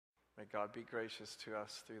May God be gracious to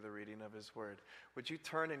us through the reading of his word. Would you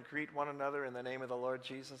turn and greet one another in the name of the Lord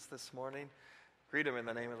Jesus this morning? Greet him in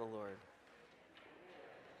the name of the Lord.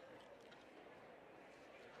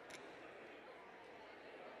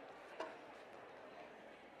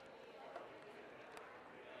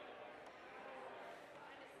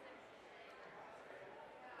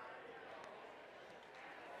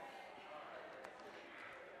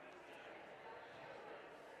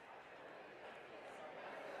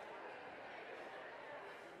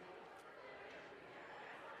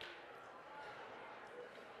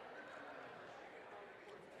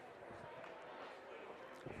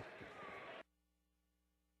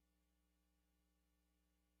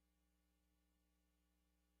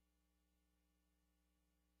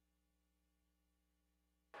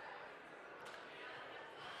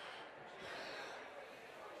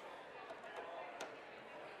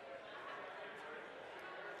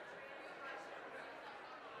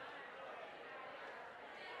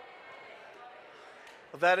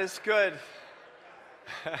 Well, that is good.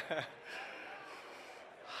 Hi,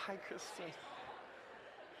 Kristen.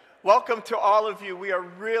 Welcome to all of you. We are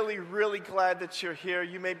really, really glad that you're here.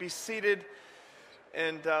 You may be seated.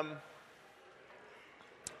 And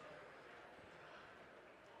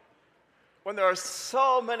when there are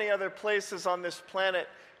so many other places on this planet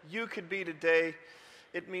you could be today,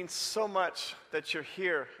 it means so much that you're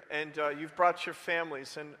here and you've brought your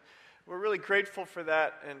families. And we're really grateful for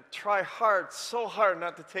that and try hard, so hard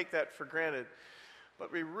not to take that for granted.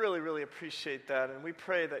 But we really, really appreciate that. And we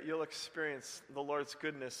pray that you'll experience the Lord's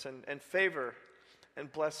goodness and favor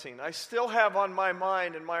and blessing. I still have on my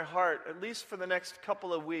mind and my heart, at least for the next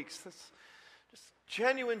couple of weeks, this just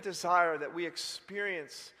genuine desire that we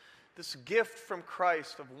experience this gift from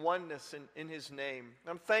Christ of oneness in his name.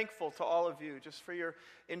 I'm thankful to all of you just for your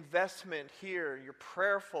investment here, your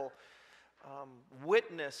prayerful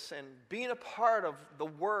witness and being a part of the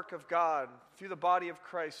work of God through the body of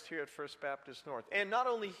Christ here at First Baptist North. And not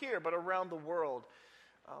only here, but around the world.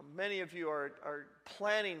 Many of you are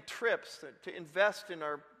planning trips to invest in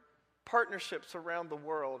our partnerships around the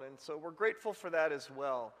world. And so we're grateful for that as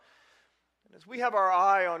well. And as we have our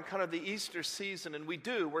eye on kind of the Easter season, and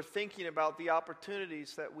we're thinking about the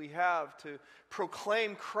opportunities that we have to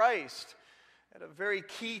proclaim Christ at a very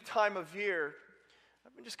key time of year.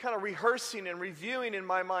 I've been just kind of rehearsing and reviewing in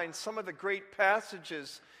my mind some of the great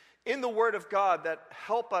passages in the Word of God that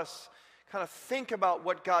help us kind of think about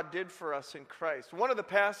what God did for us in Christ. One of the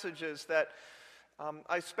passages that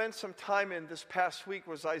I spent some time in this past week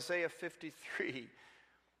was Isaiah 53.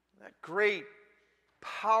 That great,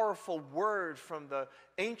 powerful word from the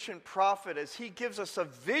ancient prophet as he gives us a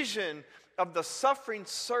vision of the suffering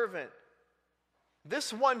servant.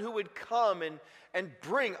 This one who would come and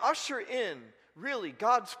usher in really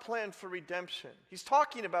God's plan for redemption. He's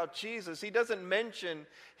talking about Jesus. He doesn't mention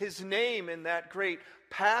his name in that great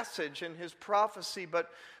passage in his prophecy, but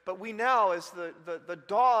we now, as the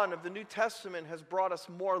dawn of the New Testament has brought us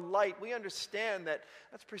more light, we understand that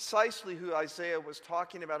that's precisely who Isaiah was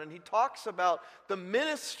talking about. And he talks about the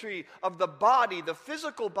ministry of the body, the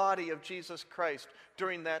physical body of Jesus Christ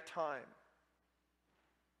during that time.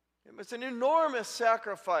 It was an enormous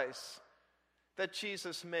sacrifice that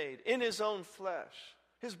Jesus made in his own flesh,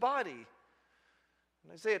 his body.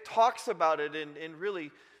 And Isaiah talks about it in really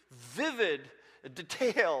vivid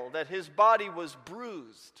detail, that his body was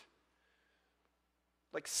bruised,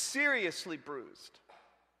 like seriously bruised,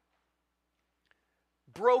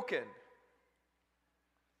 broken,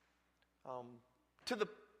 to the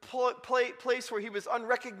place where he was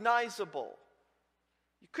unrecognizable.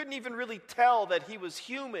 You couldn't even really tell that he was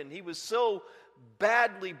human. He was so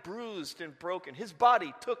badly bruised and broken. His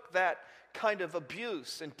body took that kind of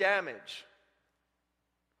abuse and damage.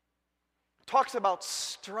 Talks about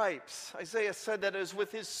stripes. Isaiah said that it was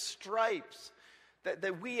with his stripes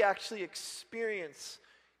that we actually experience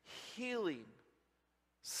healing.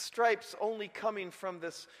 Stripes only coming from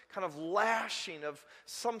this kind of lashing of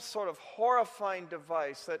some sort of horrifying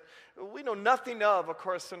device that we know nothing of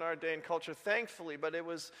course, in our day and culture, thankfully, but it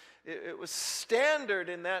was standard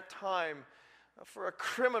in that time for a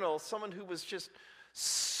criminal, someone who was just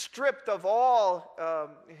stripped of all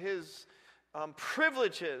his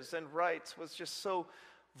privileges and rights, was just so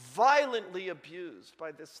violently abused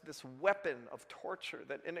by this weapon of torture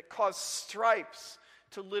and it caused stripes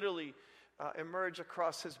to literally emerge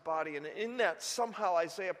across his body. And in that, somehow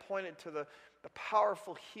Isaiah pointed to the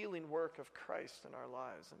powerful healing work of Christ in our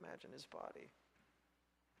lives. Imagine his body.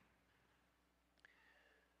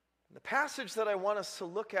 The passage that I want us to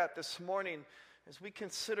look at this morning as we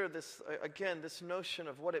consider this, again, this notion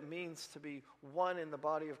of what it means to be one in the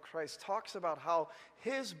body of Christ, talks about how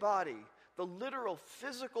his body, the literal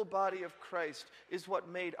physical body of Christ, is what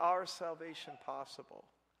made our salvation possible.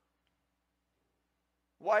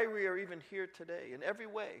 Why we are even here today, in every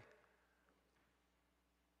way.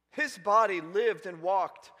 His body lived and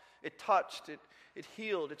walked. It touched, it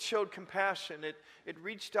healed, it showed compassion, it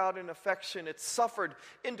reached out in affection, it suffered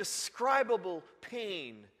indescribable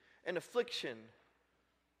pain and affliction.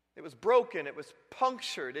 It was broken, it was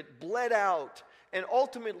punctured, it bled out, and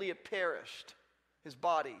ultimately it perished, his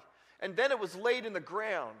body. And then it was laid in the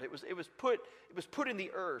ground. It was put in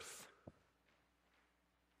the earth,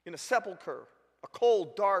 in a sepulcher, a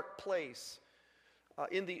cold, dark place,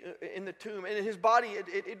 in the tomb. And his body,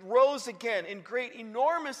 it rose again in great,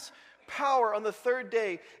 enormous power on the third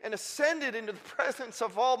day and ascended into the presence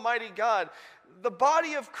of Almighty God. The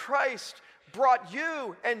body of Christ brought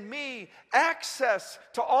you and me access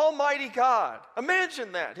to Almighty God.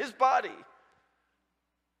 Imagine that, his body.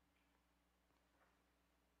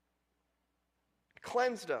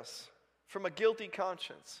 Cleansed us from a guilty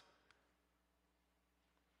conscience.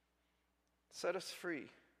 Set us free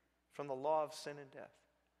from the law of sin and death.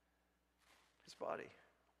 His body.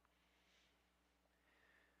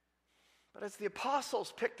 But as the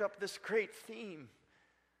apostles picked up this great theme,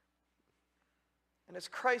 and as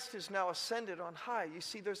Christ is now ascended on high, you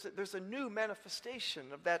see there's a new manifestation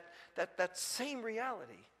of that same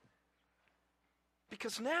reality.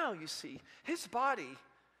 Because now, you see, his body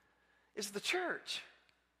is the church.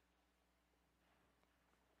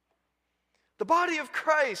 The body of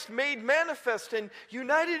Christ made manifest and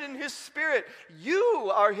united in his spirit.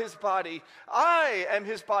 You are his body. I am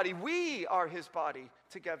his body. We are his body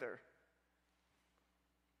together.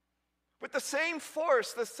 With the same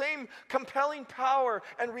force, the same compelling power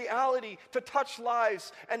and reality to touch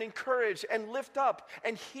lives and encourage and lift up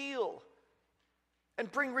and heal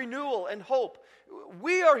and bring renewal and hope.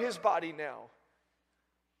 We are his body now.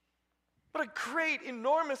 What a great,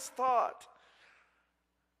 enormous thought.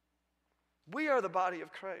 We are the body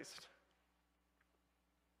of Christ.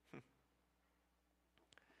 And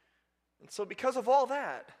so because of all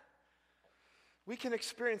that, we can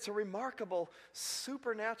experience a remarkable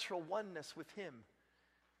supernatural oneness with him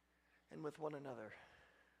and with one another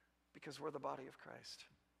because we're the body of Christ.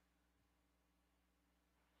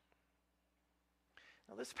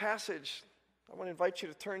 Now this passage I want to invite you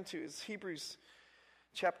to turn to is Hebrews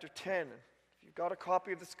chapter 10. If you've got a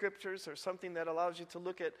copy of the scriptures or something that allows you to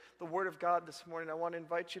look at the Word of God this morning, I want to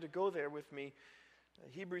invite you to go there with me.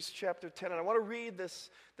 Hebrews chapter 10. And I want to read this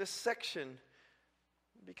section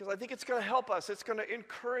because I think it's going to help us. It's going to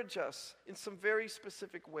encourage us in some very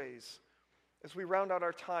specific ways as we round out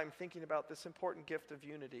our time thinking about this important gift of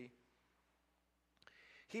unity.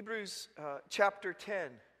 Hebrews chapter 10,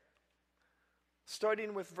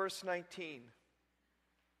 starting with verse 19.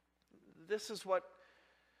 This is what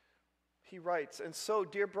he writes. And so,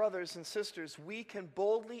 dear brothers and sisters, we can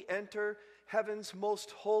boldly enter heaven's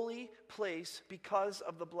most holy place because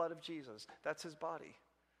of the blood of Jesus. That's his body.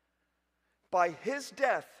 By his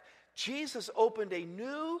death, Jesus opened a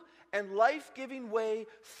new and life-giving way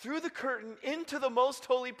through the curtain into the most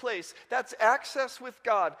holy place. That's access with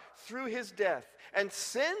God through his death. And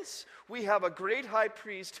since we have a great high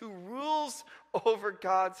priest who rules over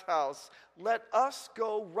God's house, let us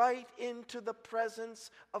go right into the presence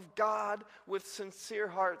of God with sincere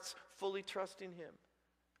hearts, fully trusting him.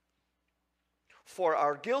 For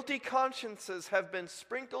our guilty consciences have been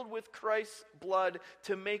sprinkled with Christ's blood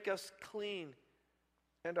to make us clean,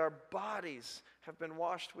 and our bodies have been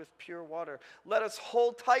washed with pure water. Let us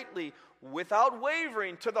hold tightly, without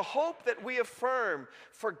wavering, to the hope that we affirm,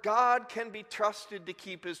 for God can be trusted to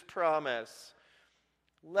keep his promise.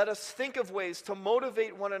 Let us think of ways to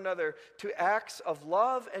motivate one another to acts of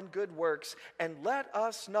love and good works, and let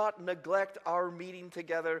us not neglect our meeting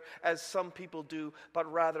together as some people do,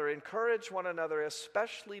 but rather encourage one another,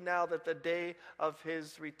 especially now that the day of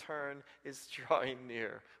his return is drawing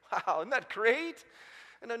near. Wow, isn't that great?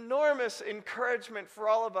 An enormous encouragement for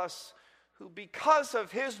all of us who, because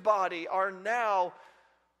of his body, are now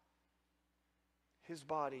his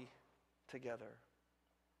body together.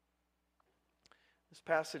 This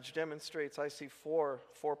passage demonstrates, I see, four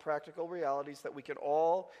practical realities that we can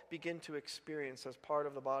all begin to experience as part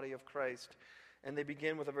of the body of Christ. And they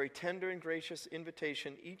begin with a very tender and gracious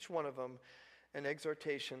invitation, each one of them an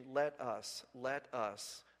exhortation, let us.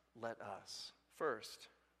 First,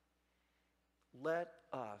 let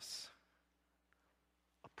us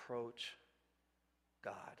approach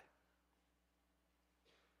God.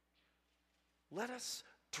 Let us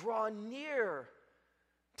draw near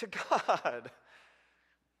to God.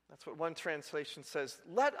 That's what one translation says.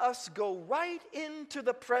 Let us go right into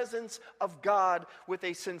the presence of God with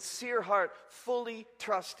a sincere heart, fully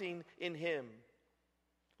trusting in Him.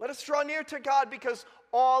 Let us draw near to God because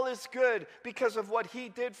all is good, because of what He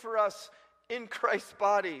did for us in Christ's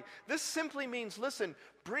body. This simply means, listen,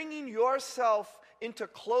 bringing yourself into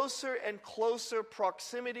closer and closer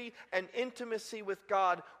proximity and intimacy with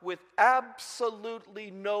God with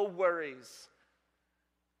absolutely no worries.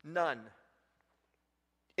 None.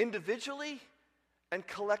 Individually and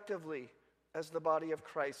collectively as the body of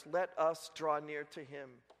Christ, let us draw near to Him.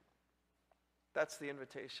 That's the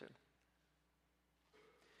invitation.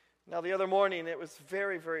 Now, the other morning, it was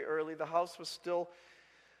very, very early. The house was still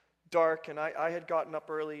dark, and I had gotten up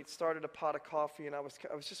early, started a pot of coffee, and I was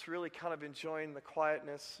just really kind of enjoying the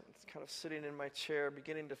quietness, kind of sitting in my chair,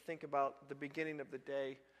 beginning to think about the beginning of the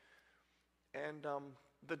day. And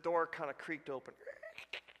the door kind of creaked open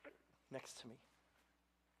next to me.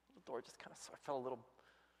 The door just kind of, I felt a little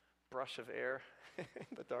brush of air in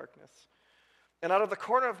the darkness. And out of the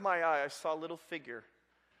corner of my eye, I saw a little figure,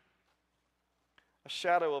 a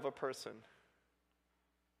shadow of a person,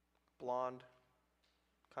 blonde,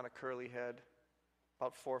 kind of curly head,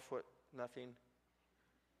 about 4 foot, nothing.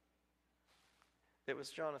 It was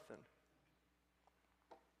Jonathan.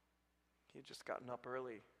 He had just gotten up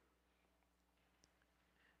early.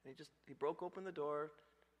 And he broke open the door.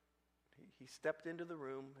 He stepped into the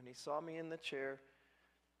room, and he saw me in the chair.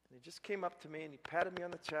 And he just came up to me, and he patted me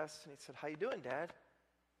on the chest, and he said, "How you doing, Dad?"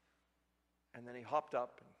 And then he hopped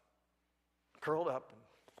up and curled up and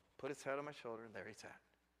put his head on my shoulder, and there he sat.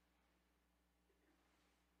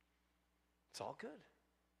 It's all good.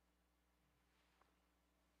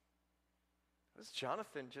 It was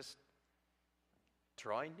Jonathan just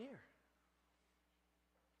drawing near.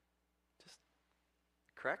 Just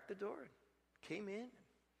cracked the door and came in.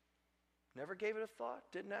 Never gave it a thought,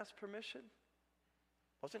 didn't ask permission.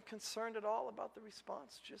 Wasn't concerned at all about the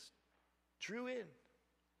response, just drew in.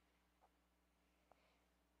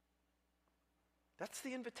 That's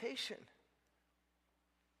the invitation.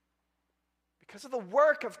 Because of the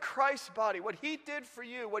work of Christ's body, what He did for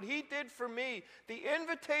you, what He did for me, the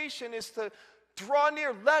invitation is to draw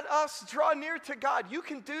near. Let us draw near to God. You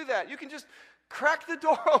can do that. You can just crack the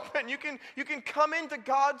door open. You can come into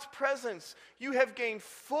God's presence. You have gained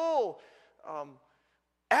full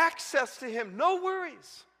access to Him. No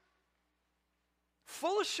worries.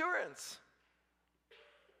 Full assurance.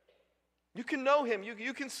 You can know Him.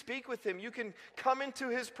 You can speak with Him. You can come into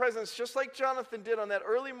His presence just like Jonathan did on that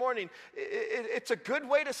early morning. It's a good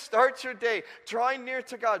way to start your day, drawing near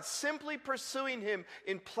to God, simply pursuing Him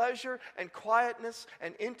in pleasure and quietness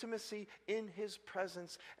and intimacy in His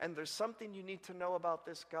presence. And there's something you need to know about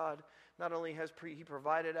this God. Not only has He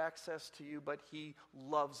provided access to you, but He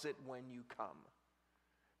loves it when you come.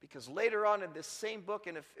 Because later on in this same book,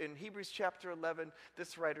 in Hebrews chapter 11,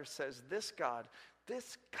 this writer says, this God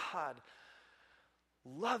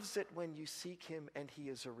loves it when you seek Him, and He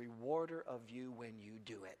is a rewarder of you when you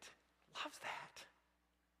do it. Loves that.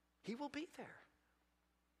 He will be there.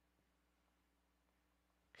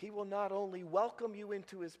 He will not only welcome you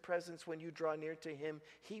into His presence when you draw near to Him,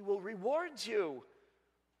 He will reward you.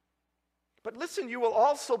 But listen, you will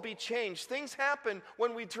also be changed. Things happen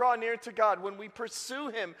when we draw near to God, when we pursue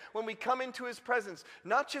Him, when we come into His presence.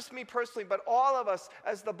 Not just me personally, but all of us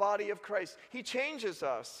as the body of Christ. He changes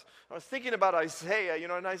us. I was thinking about Isaiah,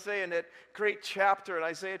 in Isaiah, in that great chapter, in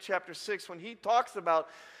Isaiah chapter 6, when he talks about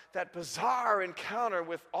that bizarre encounter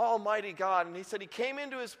with Almighty God. And he said he came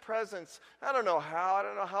into His presence. I don't know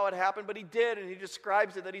how it happened, but he did. And he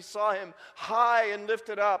describes it that he saw Him high and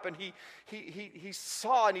lifted up. And he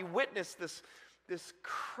saw and he witnessed this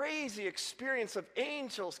crazy experience of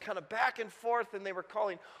angels kind of back and forth. And they were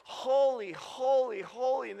calling, holy, holy,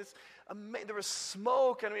 holy. And there was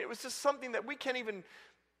smoke. I mean, it was just something that we can't even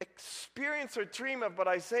experience or dream of, but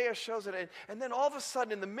Isaiah shows it. And then all of a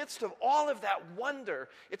sudden, in the midst of all of that wonder,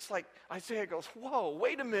 it's like Isaiah goes, whoa,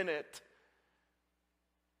 wait a minute.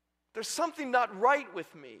 There's something not right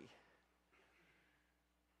with me.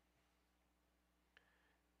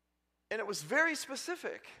 And it was very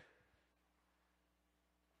specific.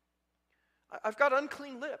 I've got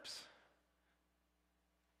unclean lips.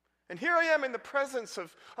 And here I am in the presence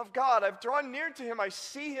of God. I've drawn near to Him. I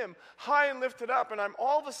see Him high and lifted up. And I'm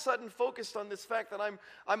all of a sudden focused on this fact that I'm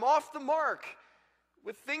off the mark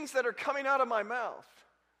with things that are coming out of my mouth.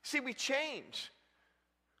 See, we change.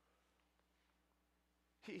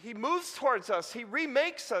 He moves towards us. He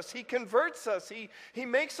remakes us. He converts us. He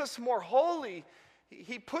makes us more holy.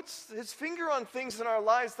 He puts his finger on things in our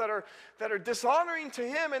lives that are dishonoring to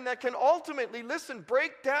him and that can ultimately, listen,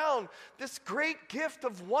 break down this great gift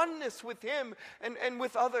of oneness with him and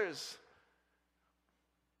with others.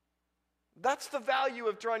 That's the value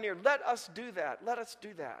of drawing near. Let us do that. Let us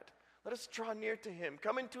do that. Let us draw near to him.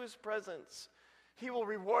 Come into his presence. He will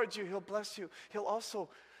reward you. He'll bless you.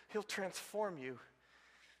 He'll transform you.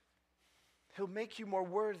 He'll make you more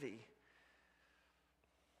worthy.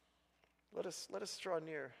 Let us draw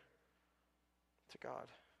near to God.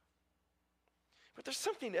 But there's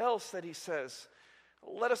something else that he says.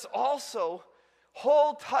 Let us also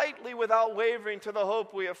hold tightly without wavering to the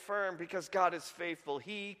hope we affirm, because God is faithful.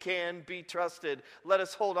 He can be trusted. Let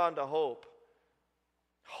us hold on to hope.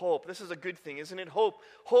 Hope. This is a good thing, isn't it? Hope.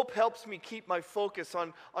 Hope helps me keep my focus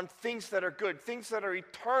on things that are good, things that are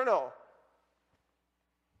eternal.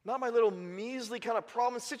 Not my little measly kind of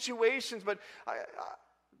problem situations, but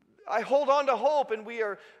I hold on to hope, and we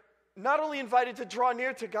are not only invited to draw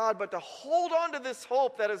near to God, but to hold on to this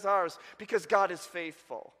hope that is ours, because God is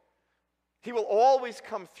faithful. He will always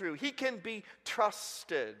come through. He can be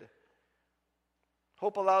trusted.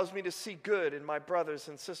 Hope allows me to see good in my brothers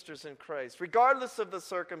and sisters in Christ, regardless of the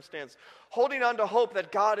circumstance. Holding on to hope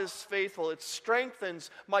that God is faithful, it strengthens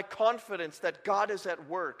my confidence that God is at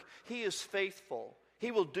work. He is faithful. He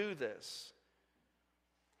will do this.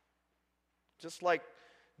 Just like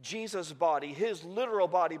Jesus' body, his literal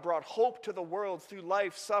body, brought hope to the world through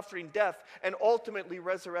life, suffering, death, and ultimately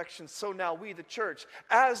resurrection. So now we, the church,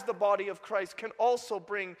 as the body of Christ, can also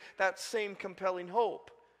bring that same compelling hope.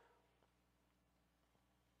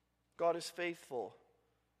 God is faithful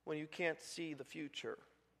when you can't see the future.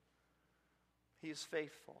 He is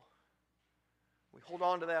faithful. We hold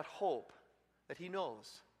on to that hope that he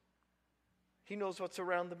knows. He knows what's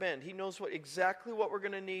around the bend. He knows exactly what we're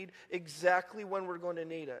going to need, exactly when we're going to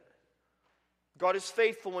need it. God is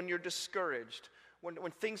faithful when you're discouraged, when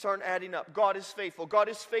things aren't adding up. God is faithful. God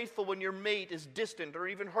is faithful when your mate is distant or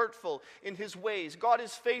even hurtful in his ways. God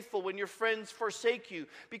is faithful when your friends forsake you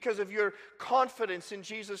because of your confidence in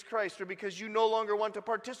Jesus Christ, or because you no longer want to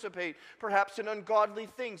participate, perhaps in ungodly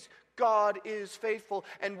things. God is faithful,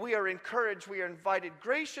 and we are encouraged, we are invited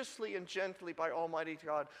graciously and gently by Almighty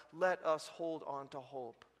God. Let us hold on to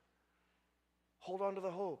hope. Hold on to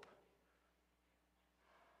the hope.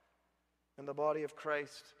 And the body of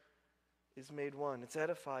Christ is made one. It's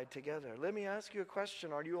edified together. Let me ask you a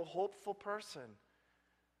question. Are you a hopeful person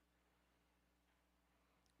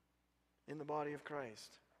in the body of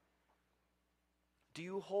Christ? Do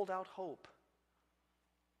you hold out hope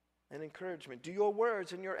and encouragement? Do your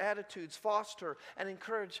words and your attitudes foster and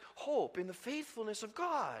encourage hope in the faithfulness of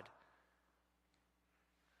God?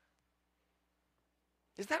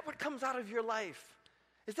 Is that what comes out of your life?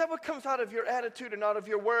 Is that what comes out of your attitude and out of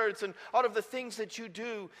your words and out of the things that you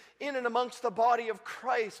do in and amongst the body of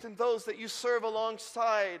Christ and those that you serve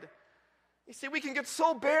alongside? You see, we can get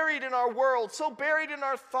so buried in our world, so buried in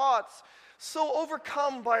our thoughts, so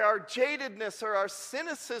overcome by our jadedness or our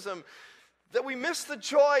cynicism that we miss the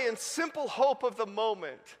joy and simple hope of the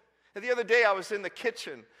moment. And the other day I was in the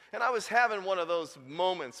kitchen and I was having one of those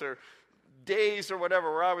moments or days or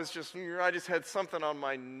whatever where I just had something on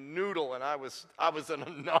my noodle and I was in a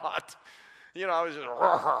knot. I was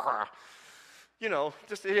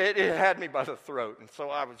just, it had me by the throat. And so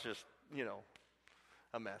I was just,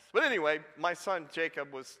 a mess. But anyway, my son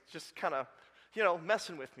Jacob was just kind of,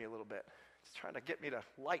 messing with me a little bit. He's trying to get me to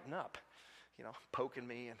lighten up, poking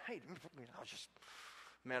me and, hey,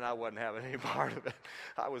 I wasn't having any part of it.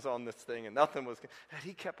 I was on this thing and nothing was, and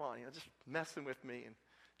he kept on, just messing with me and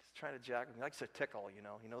trying to jack me. He likes to tickle, He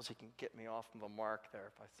knows he can get me off of a mark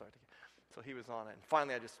there if I start to get. So he was on it. And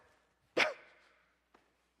finally I just, and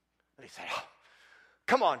he said, oh,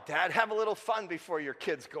 come on, Dad, have a little fun before your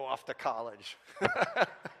kids go off to college.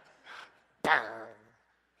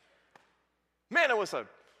 Man, it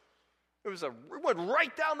went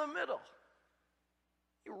right down the middle.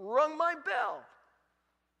 He rung my bell.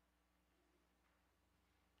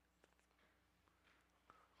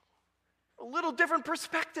 A little different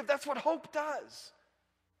perspective. That's what hope does.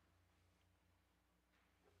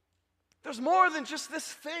 There's more than just this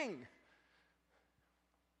thing.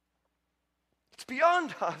 It's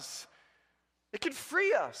beyond us. It can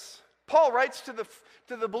free us. Paul writes to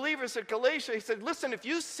the believers at Galatia, he said, listen, if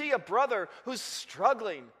you see a brother who's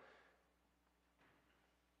struggling,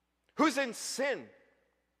 who's in sin,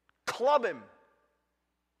 club him.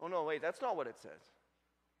 Oh no, wait, that's not what it says.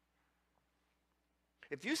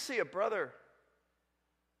 If you see a brother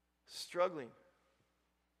struggling,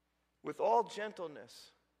 with all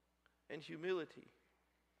gentleness and humility,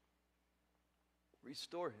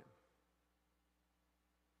 restore him.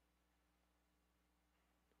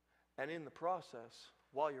 And in the process,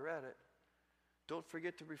 while you're at it, don't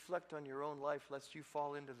forget to reflect on your own life lest you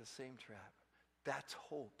fall into the same trap. That's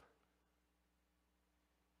hope.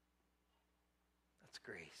 That's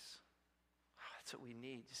grace. That's what we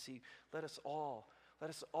need. You see, let us all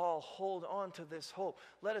hold on to this hope.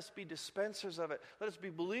 Let us be dispensers of it. Let us be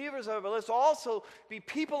believers of it. But let's also be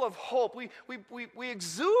people of hope. We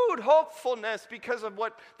exude hopefulness because of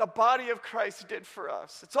what the body of Christ did for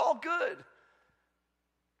us. It's all good.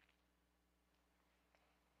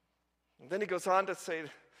 And then he goes on to say,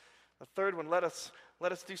 the third one, let us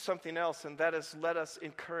do something else, and that is let us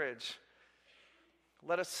encourage.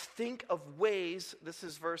 Let us think of ways, this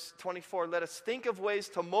is verse 24, let us think of ways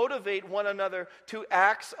to motivate one another to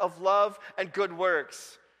acts of love and good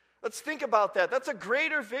works. Let's think about that. That's a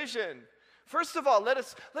greater vision. First of all, let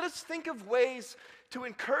us think of ways to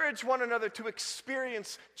encourage one another to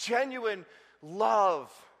experience genuine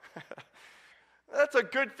love. That's a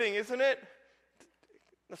good thing, isn't it?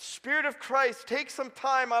 The Spirit of Christ takes some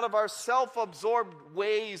time out of our self-absorbed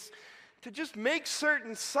ways to just make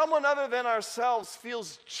certain someone other than ourselves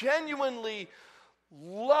feels genuinely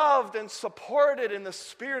loved and supported in the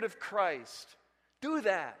Spirit of Christ. Do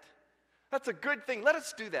that. That's a good thing. Let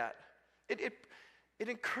us do that. It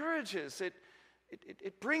encourages,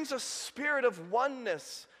 it brings a spirit of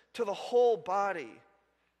oneness to the whole body.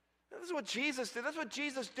 This is what Jesus did. That's what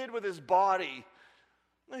Jesus did with his body.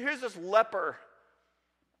 Here's this leper,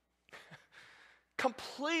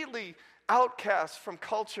 completely outcast from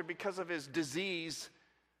culture because of his disease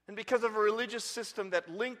and because of a religious system that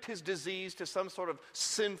linked his disease to some sort of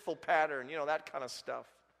sinful pattern, that kind of stuff.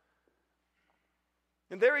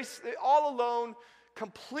 And there he's all alone,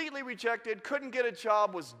 completely rejected, couldn't get a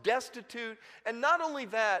job, was destitute. And not only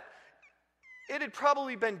that, it had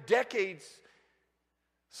probably been decades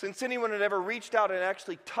since anyone had ever reached out and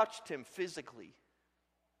actually touched him physically.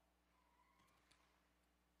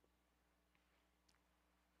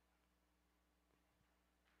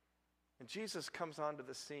 And Jesus comes onto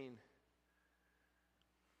the scene.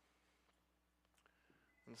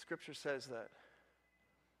 And the scripture says that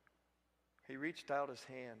he reached out his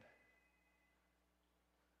hand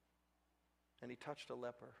and he touched a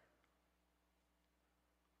leper.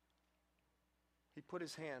 He put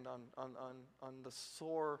his hand on the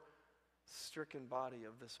sore, stricken body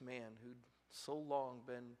of this man who'd so long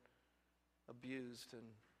been abused and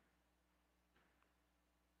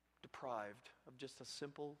deprived of just a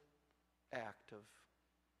simple act of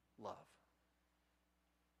love.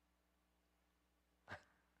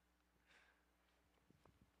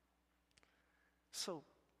 So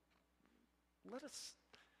let's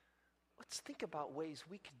think about ways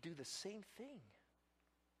we could do the same thing.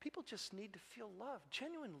 People just need to feel loved,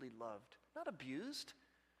 genuinely loved, not abused,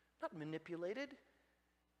 not manipulated,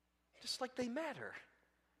 just like they matter.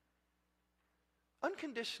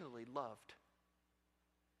 Unconditionally loved.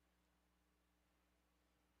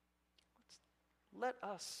 Let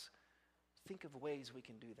us think of ways we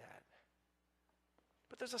can do that.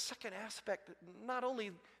 But there's a second aspect, that not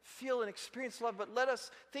only feel and experience love, but let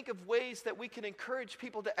us think of ways that we can encourage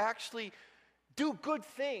people to actually do good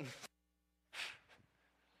things.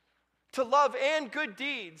 To love and good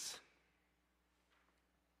deeds.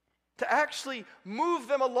 To actually move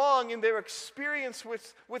them along in their experience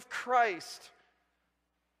with Christ.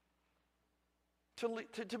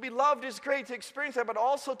 To be loved is great, to experience that, but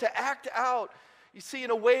also to act out, you see,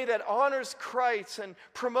 in a way that honors Christ and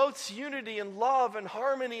promotes unity and love and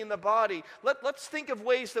harmony in the body. Let's think of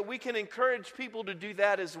ways that we can encourage people to do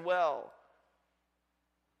that as well.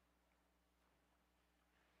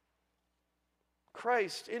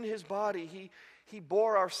 Christ, in his body, he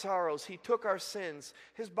bore our sorrows. He took our sins.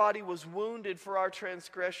 His body was wounded for our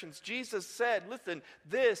transgressions. Jesus said, listen,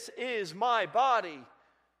 this is my body.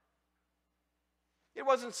 It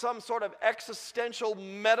wasn't some sort of existential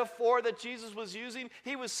metaphor that Jesus was using.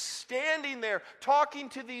 He was standing there talking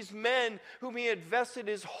to these men whom he had vested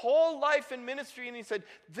his whole life in ministry, and he said,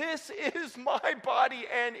 this is my body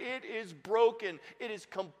and it is broken. It is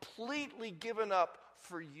completely given up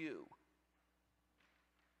for you.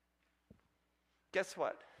 Guess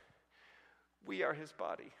what? We are his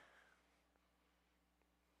body.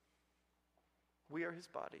 We are his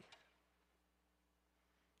body.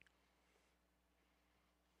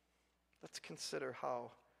 Let's consider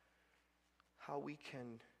how we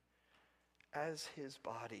can, as his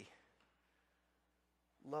body,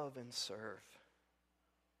 love and serve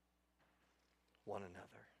one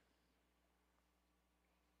another.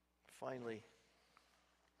 Finally,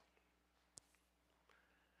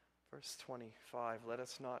 verse 25, let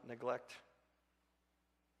us not neglect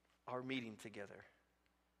our meeting together,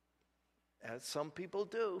 as some people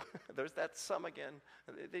do. There's that some again.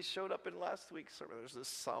 They showed up in last week's sermon. There's this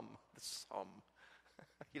some, the some.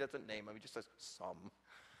 He doesn't name them, he just says some.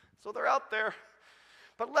 So they're out there.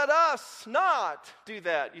 But let us not do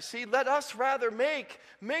that. You see, let us rather make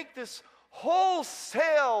this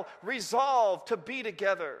wholesale resolve to be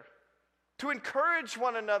together, to encourage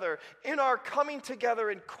one another in our coming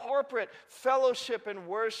together in corporate fellowship and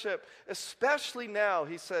worship, especially now,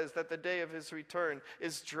 he says, that the day of his return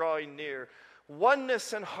is drawing near.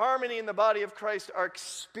 Oneness and harmony in the body of Christ are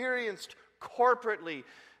experienced corporately,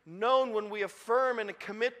 known when we affirm and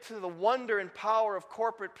commit to the wonder and power of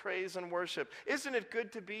corporate praise and worship. Isn't it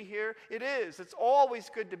good to be here? It is. It's always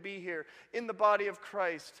good to be here in the body of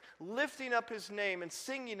Christ, lifting up his name and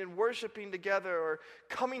singing and worshiping together, or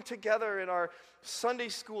coming together in our Sunday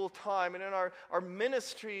school time and in our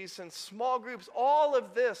ministries and small groups. All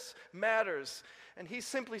of this matters. And he's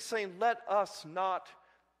simply saying, let us not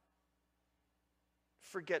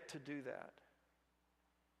forget to do that.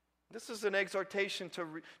 This is an exhortation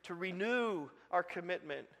to renew our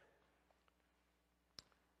commitment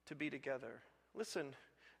to be together. Listen,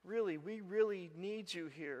 really, we really need you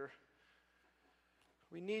here.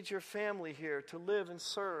 We need your family here to live and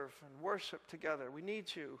serve and worship together. We need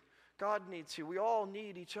you. God needs you. We all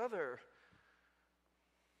need each other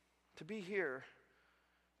to be here,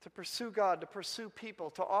 to pursue God, to pursue people,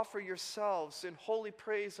 to offer yourselves in holy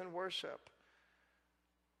praise and worship.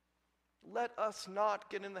 Let us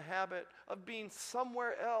not get in the habit of being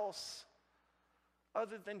somewhere else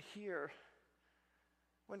other than here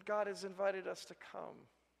when God has invited us to come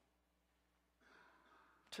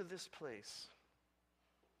to this place.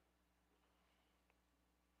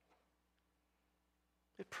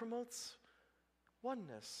 It promotes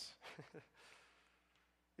oneness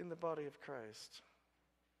in the body of Christ.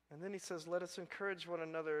 And then he says, let us encourage one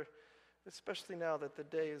another, especially now that the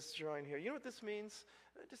day is drawing here. You know what this means?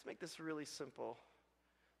 Just make this really simple.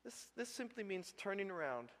 This simply means turning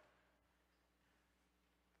around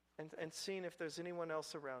and seeing if there's anyone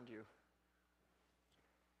else around you.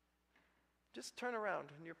 Just turn around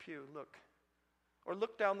in your pew, look. Or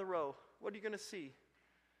look down the row. What are you going to see?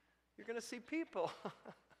 You're going to see people.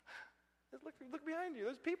 Look behind you.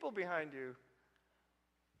 There's people behind you.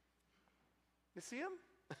 You see them?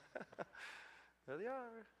 There they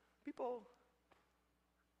are. People.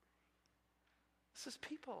 This is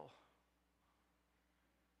people.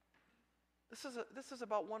 This is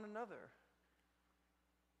about one another.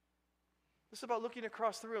 This is about looking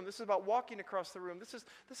across the room. This is about walking across the room.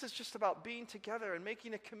 This is just about being together and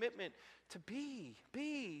making a commitment to be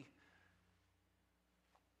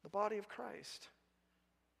the body of Christ.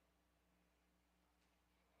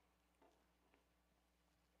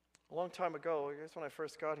 A long time ago, I guess when I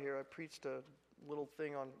first got here, I preached a little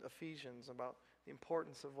thing on Ephesians about the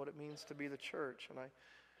importance of what it means to be the church. And I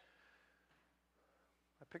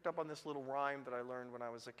picked up on this little rhyme that I learned when I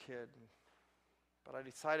was a kid. But I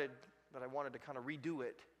decided that I wanted to kind of redo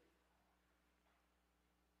it.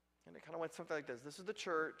 And it kind of went something like this. This is the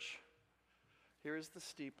church. Here is the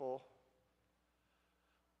steeple.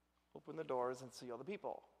 Open the doors and see all the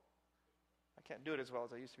people. I can't do it as well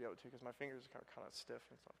as I used to be able to because my fingers are kind of stiff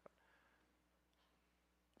and stuff.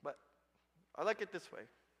 But I like it this way,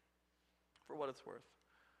 for what it's worth.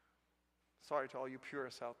 Sorry to all you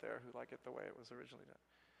purists out there who like it the way it was originally done.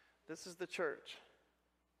 This is the church.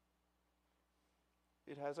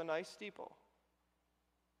 It has a nice steeple.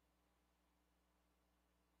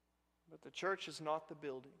 But the church is not the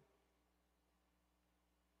building.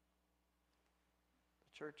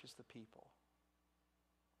 The church is the people.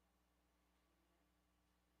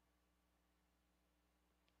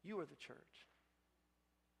 You are the church.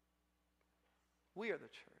 We are the church.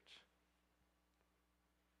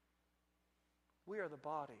 We are the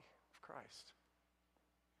body of Christ.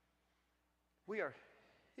 We are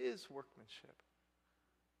his workmanship.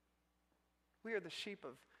 We are the sheep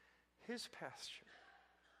of his pasture.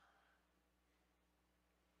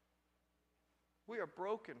 We are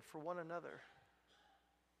broken for one another.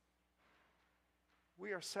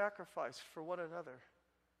 We are sacrificed for one another.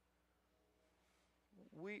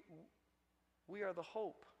 We are the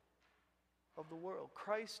hope of the world.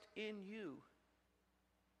 Christ in you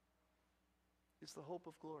is the hope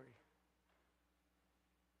of glory.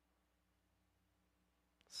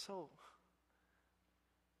 So,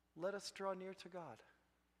 let us draw near to God.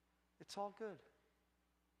 It's all good.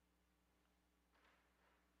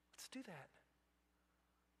 Let's do that.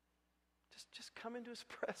 Just come into his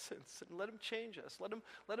presence and let him change us.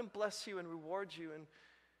 Let him bless you and reward you,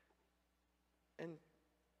 and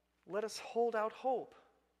let us hold out hope.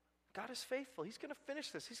 God is faithful. He's going to finish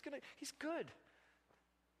this. He's good.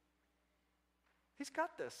 He's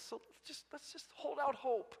got this. So let's just hold out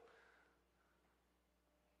hope.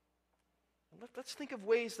 Let's think of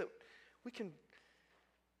ways that we can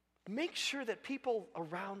make sure that people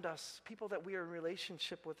around us, people that we are in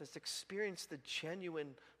relationship with, has experienced the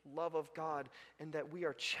genuine love of God, and that we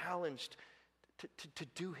are challenged to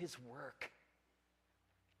do His work.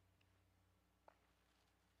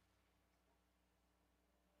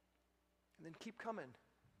 And then keep coming.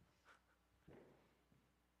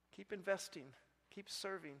 Keep investing. Keep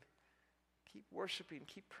serving. Keep worshiping.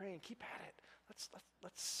 Keep praying. Keep at it.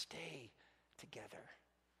 Let's stay together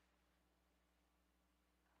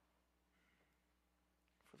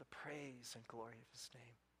for the praise and glory of His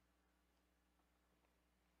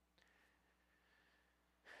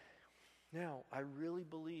name. Now, I really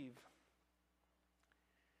believe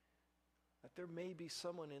that there may be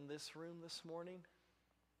someone in this room this morning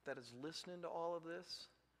that is listening to all of this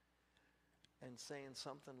and saying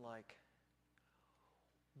something like,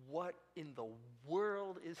 what in the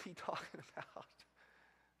world is he talking about?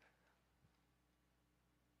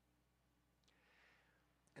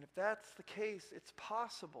 And if that's the case, it's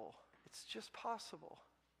possible. It's just possible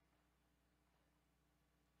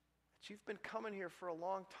that you've been coming here for a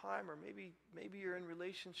long time, or maybe you're in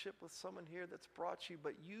relationship with someone here that's brought you,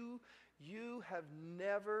 but you have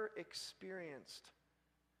never experienced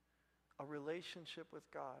a relationship with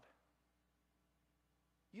God.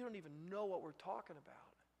 You don't even know what we're talking about.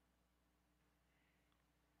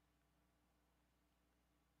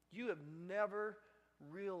 You have never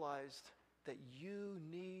realized that you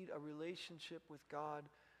need a relationship with God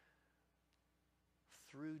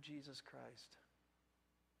through Jesus Christ.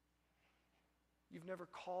 You've never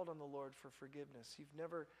called on the Lord for forgiveness. You've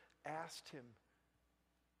never asked Him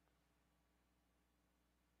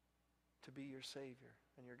to be your Savior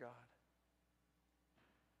and your God.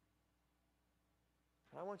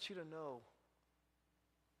 And I want you to know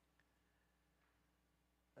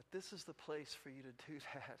that this is the place for you to do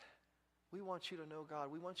that. We want you to know God.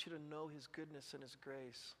 We want you to know His goodness and His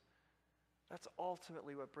grace. That's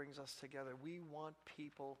ultimately what brings us together. We want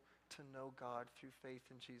people to know God through faith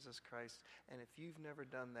in Jesus Christ. And if you've never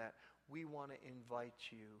done that, we want to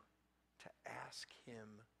invite you to ask Him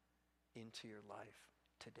into your life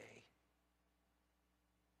today.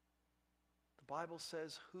 The Bible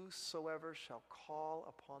says, whosoever shall call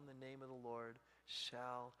upon the name of the Lord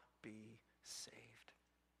shall be saved.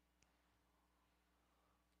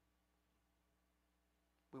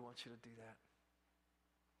 We want you to do that.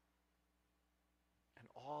 And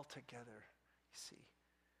all together, you see,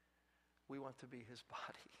 we want to be His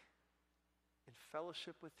body in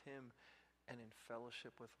fellowship with Him and in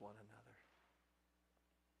fellowship with one another.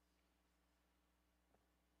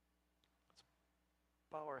 Let's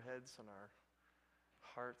bow our heads and our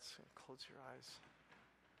hearts and close your eyes.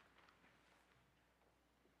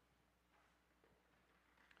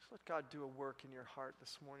 Just let God do a work in your heart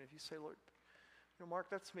this morning. If you say, Lord,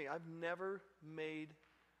 Mark, that's me. I've never made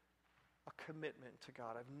a commitment to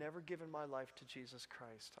God. I've never given my life to Jesus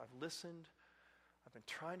Christ. I've listened. I've been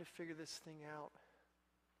trying to figure this thing out.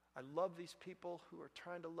 I love these people who are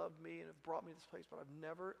trying to love me and have brought me to this place, but I've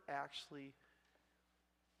never actually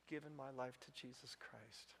given my life to Jesus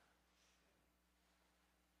Christ.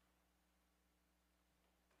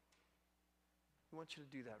 We want you to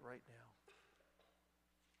do that right now.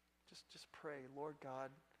 Just pray, Lord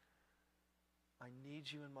God, I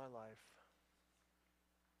need you in my life.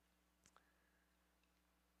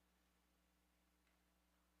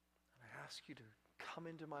 And I ask you to come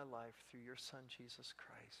into my life through your Son, Jesus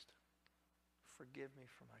Christ. Forgive me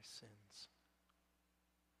for my sins.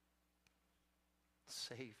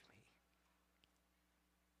 Save me.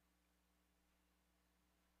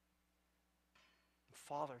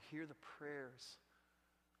 Father, hear the prayers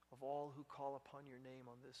of all who call upon your name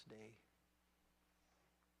on this day.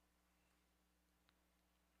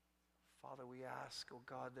 Father, we ask, oh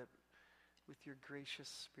God, that with your gracious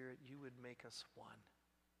Spirit, you would make us one.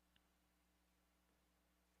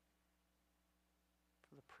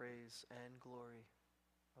 For the praise and glory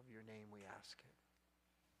of your name, we ask it.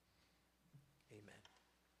 Amen.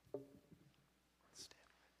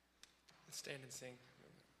 Let's stand and sing.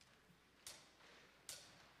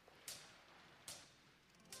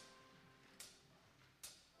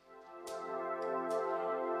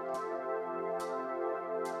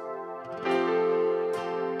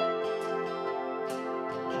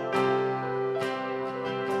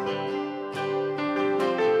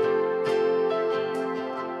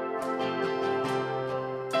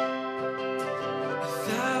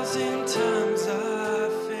 Times I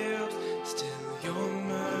failed, still your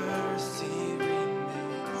mercy remains.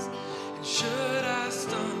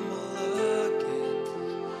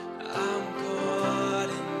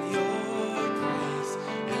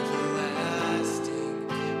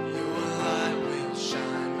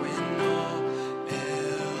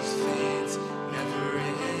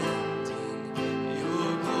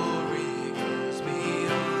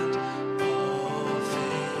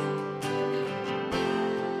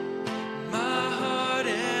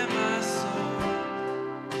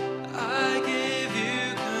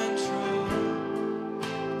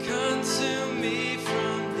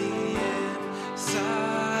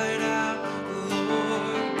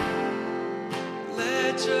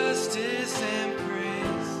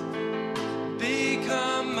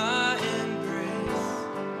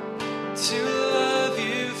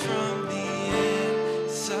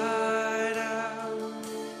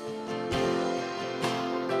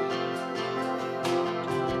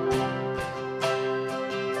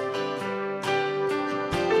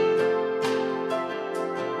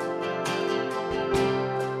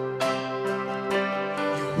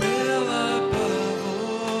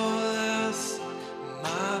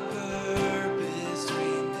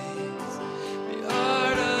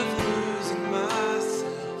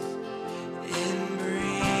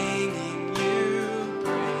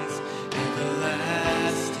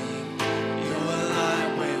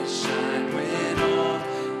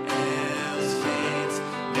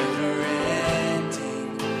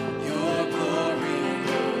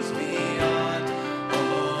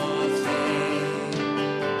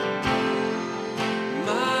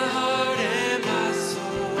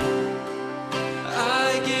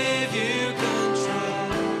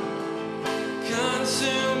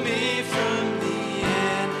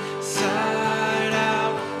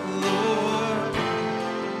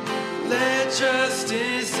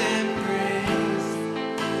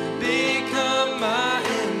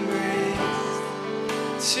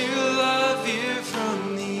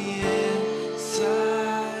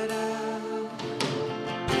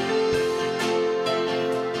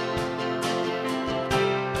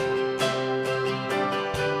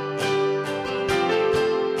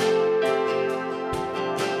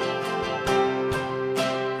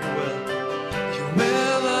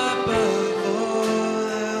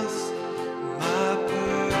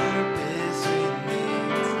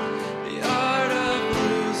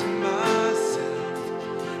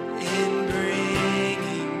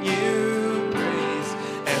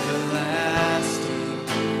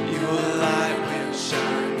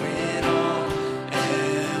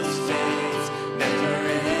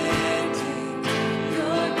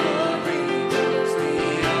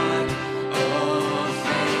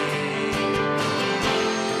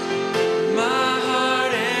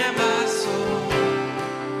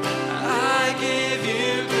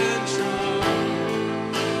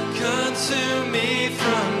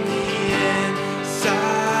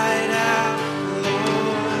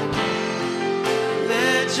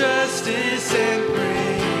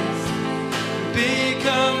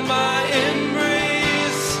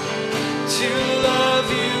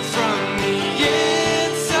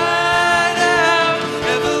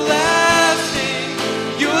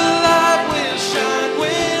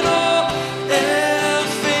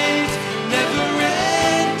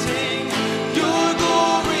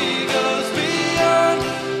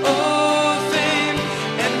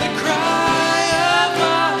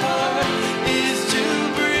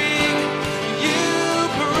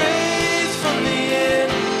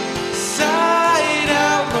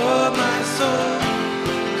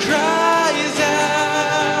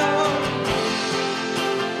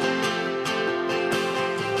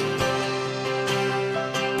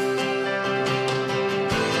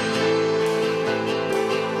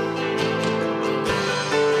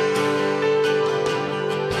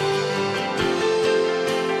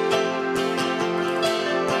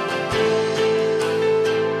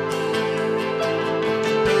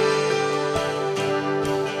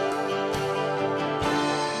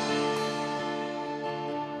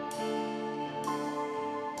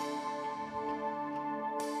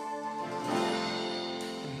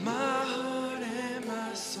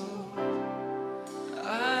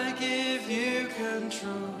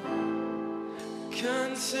 control.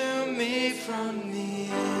 Consume me from the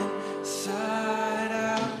inside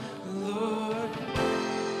out, Lord.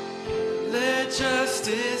 Let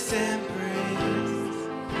justice and praise